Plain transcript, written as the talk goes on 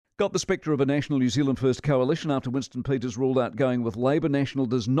Got the spectre of a National New Zealand First coalition after Winston Peters ruled out going with Labour. National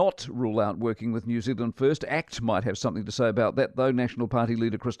does not rule out working with New Zealand First. ACT might have something to say about that, though. National Party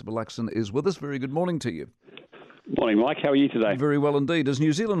leader Christopher Luxon is with us. Very good morning to you. Morning, Mike. How are you today? Very well indeed. Is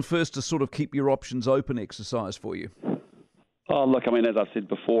New Zealand First a sort of keep your options open exercise for you? Oh, look, I mean, as I've said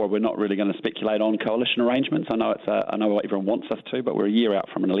before, we're not really going to speculate on coalition arrangements. I know I know what everyone wants us to, but we're a year out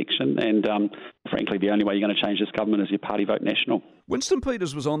from an election, and frankly, the only way you're going to change this government is your party vote National. Winston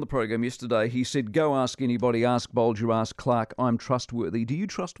Peters was on the program yesterday. He said, "Go ask anybody, ask Bolger, ask Clark. I'm trustworthy." Do you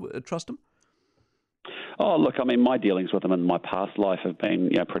trust him? Oh, look, I mean, my dealings with them in my past life have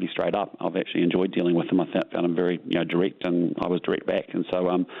been, pretty straight up. I've actually enjoyed dealing with them. I found them very, direct, and I was direct back, and so,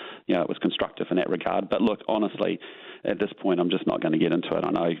 it was constructive in that regard. But look, honestly, at this point, I'm just not going to get into it.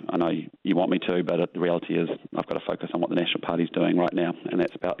 I know you want me to, but the reality is I've got to focus on what the National Party's doing right now, and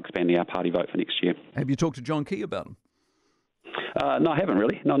that's about expanding our party vote for next year. Have you talked to John Key about him? No, I haven't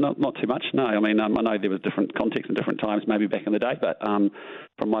really. No, not too much. No, I mean, I know there was different contexts and different times maybe back in the day, but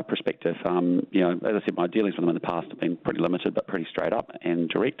from my perspective, as I said, my dealings with them in the past have been pretty limited, but pretty straight up and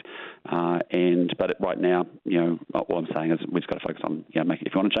direct. But right now, what I'm saying is we've just got to focus on, if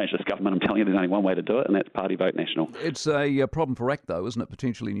you want to change this government, I'm telling you, there's only one way to do it, and that's party vote National. It's a problem for ACT, though, isn't it?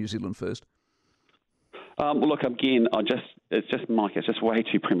 Potentially New Zealand First. Well, look, again, it's just way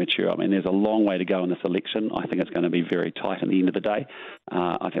too premature. I mean, there's a long way to go in this election. I think it's going to be very tight at the end of the day.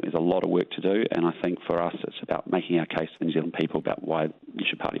 I think there's a lot of work to do, and I think for us, it's about making our case to the New Zealand people about why you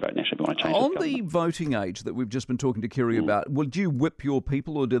should party vote National if you want to change On this the voting age that we've just been talking to Kerry about, would you whip your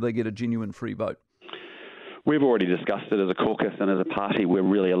people, or do they get a genuine free vote? We've already discussed it as a caucus and as a party. We're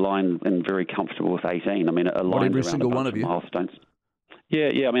really aligned and very comfortable with 18. I mean, it aligns every around single a bunch one of you? milestones.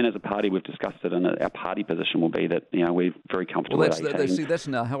 Yeah. I mean, as a party, we've discussed it, and our party position will be that we're very comfortable with 18. That's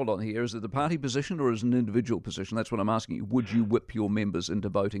now held on here. Is it the party position or is it an individual position? That's what I'm asking you. Would you whip your members into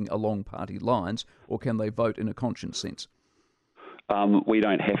voting along party lines, or can they vote in a conscience sense? We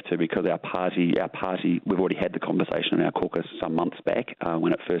don't have to, because our party, we've already had the conversation in our caucus some months back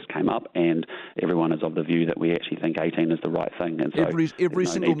when it first came up, and everyone is of the view that we actually think 18 is the right thing. And so every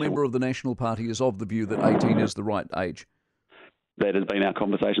single member of the National Party is of the view that 18 is the right age. That has been our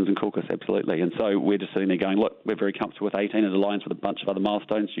conversations in caucus, absolutely. And so we're just sitting there going, look, we're very comfortable with 18. It aligns with a bunch of other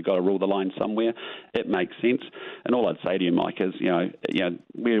milestones. You've got to rule the line somewhere. It makes sense. And all I'd say to you, Mike, is,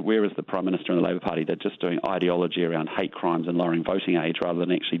 where is the Prime Minister and the Labour Party? They're just doing ideology around hate crimes and lowering voting age rather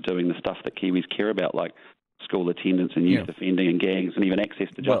than actually doing the stuff that Kiwis care about, like school attendance and youth offending and gangs and even access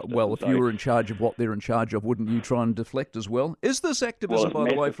to justice. Well, if you were in charge of what they're in charge of, wouldn't you try and deflect as well? Is this activism, by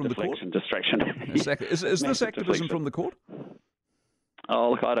the way, from the court? Distraction. Exactly. Is this activism deflection from the court?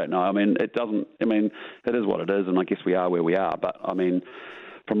 Oh, look, I don't know. I mean, it is what it is, and I guess we are where we are. But, I mean,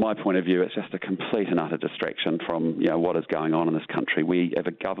 from my point of view, it's just a complete and utter distraction from, what is going on in this country. We have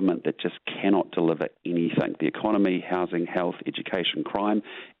a government that just cannot deliver anything. The economy, housing, health, education, crime,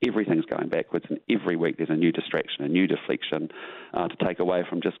 everything's going backwards, and every week there's a new distraction, a new deflection to take away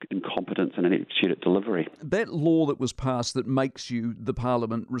from just incompetence and ineptitude at delivery. That law that was passed that makes you, the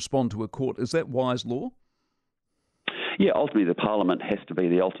Parliament, respond to a court, is that wise law? Yeah, ultimately the Parliament has to be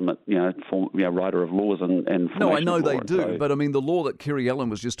the ultimate, writer of laws and No, I know they do, so, but I mean the law that Kerry Allen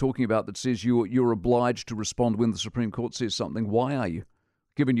was just talking about that says you're obliged to respond when the Supreme Court says something. Why are you?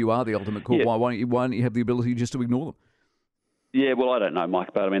 Given you are the ultimate court, why don't you have the ability just to ignore them? Yeah, well, I don't know, Mike,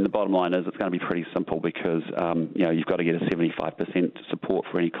 but I mean the bottom line is it's going to be pretty simple because you've got to get a 75% support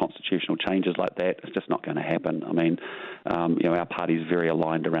for any constitutional changes like that. It's just not going to happen. I mean, our party's very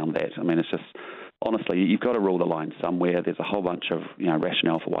aligned around that. I mean, it's just. Honestly, you've got to rule the line somewhere. There's a whole bunch of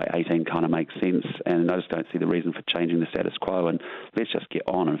rationale for why 18 kind of makes sense, and I just don't see the reason for changing the status quo. And let's just get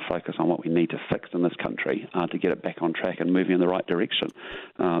on and focus on what we need to fix in this country to get it back on track and moving in the right direction.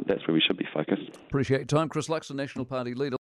 That's where we should be focused. Appreciate your time. Chris Luxon, National Party leader.